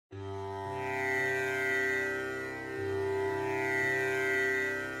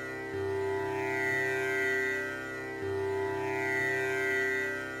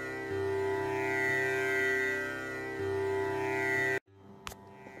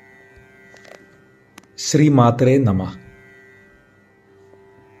Sri Matre Namah.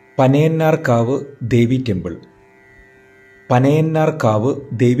 Panayannarkavu Devi Temple.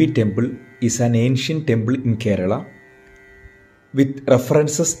 Panayannarkavu Devi Temple is an ancient temple in Kerala with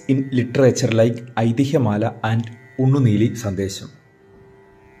references in literature like Aidihya and Unnunili Sandesham.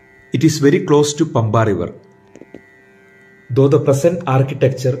 It is very close to Pamba River. Though the present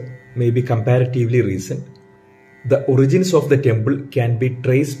architecture may be comparatively recent, the origins of the temple can be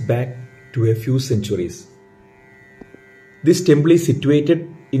traced back to a few centuries. This temple is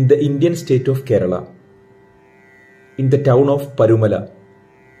situated in the Indian state of Kerala, in the town of Parumala,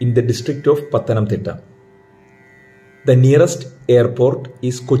 in the district of Pathanamthitta. The nearest airport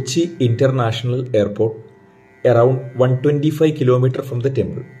is Kochi International Airport, around 125 km from the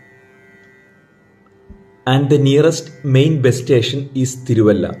temple. And the nearest main bus station is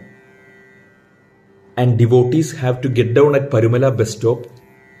Tiruvalla. And devotees have to get down at Parumala bus stop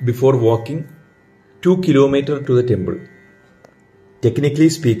before walking 2 km to the temple. Technically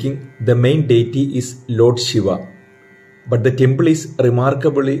speaking, the main deity is Lord Shiva, but the temple is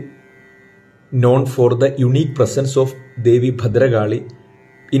remarkably known for the unique presence of Devi Bhadragali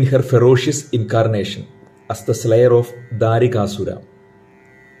in her ferocious incarnation as the slayer of Darikasura.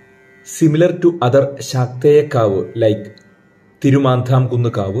 Similar to other Shakteyakavu like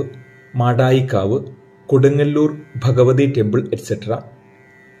Tirumanthamkunnu Kavu, Madai Kavu, Kodangallur Bhagavati Temple, etc.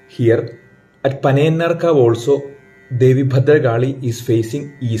 Here, at Panayannarkavu also, Devi Bhadragali is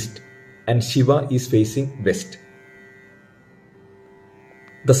facing east and Shiva is facing west.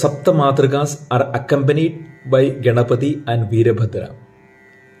 The Sapta Matrigas are accompanied by Ganapati and Veerabhadra.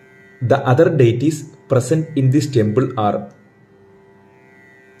 The other deities present in this temple are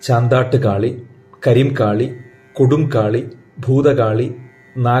Chandattakali, Karimkali, Kodumkali, Bhudakali,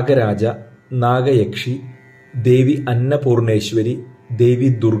 Nagaraja, Nagayakshi, Devi Annapurneshwari, Devi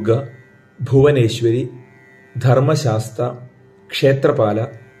Durga, Bhuvaneshwari, Dharmashastra,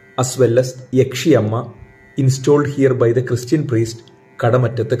 Kshetrapala, as well as Yakshi Amma, installed here by the Christian priest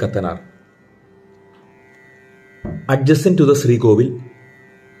Kadamattath Kathanar. Adjacent to the Sri Kovil,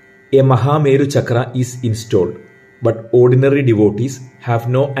 a Mahameru Chakra is installed, but ordinary devotees have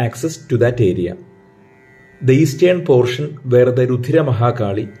no access to that area. The eastern portion where the Ruthira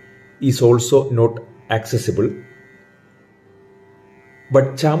Mahakali is also not accessible,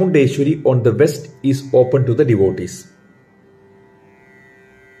 but Chamundeshwari on the west is open to the devotees.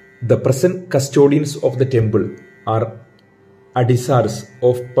 The present custodians of the temple are Adisars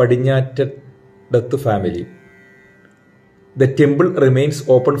of Padinjattattu family. The temple remains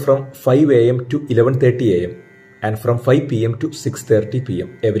open from 5 am to 11:30 am and from 5 pm to 6:30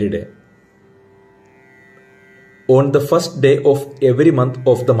 pm every day. On the first day of every month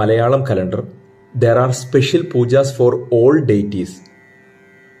of the Malayalam calendar, there are special pujas for all deities,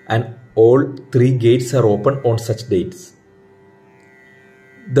 and all 3 gates are open on such dates.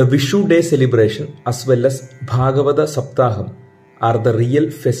 The Vishu Day celebration as well as Bhagavata Saptaham are the real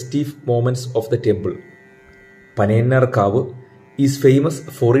festive moments of the temple. Panayannarkavu is famous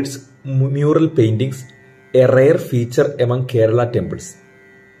for its mural paintings, a rare feature among Kerala temples.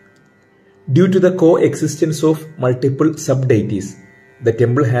 Due to the coexistence of multiple sub-deities, the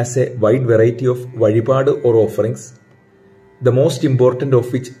temple has a wide variety of Vazhipadu or offerings, the most important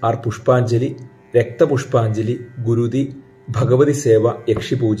of which are Pushpanjali, Rakta Pushpanjali, Gurudi, Bhagavati Seva,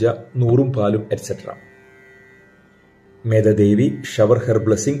 Yakshi Puja, Noorum Palum, etc. May the Devi shower her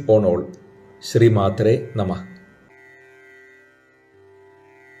blessing on all. Sri Matre Namah.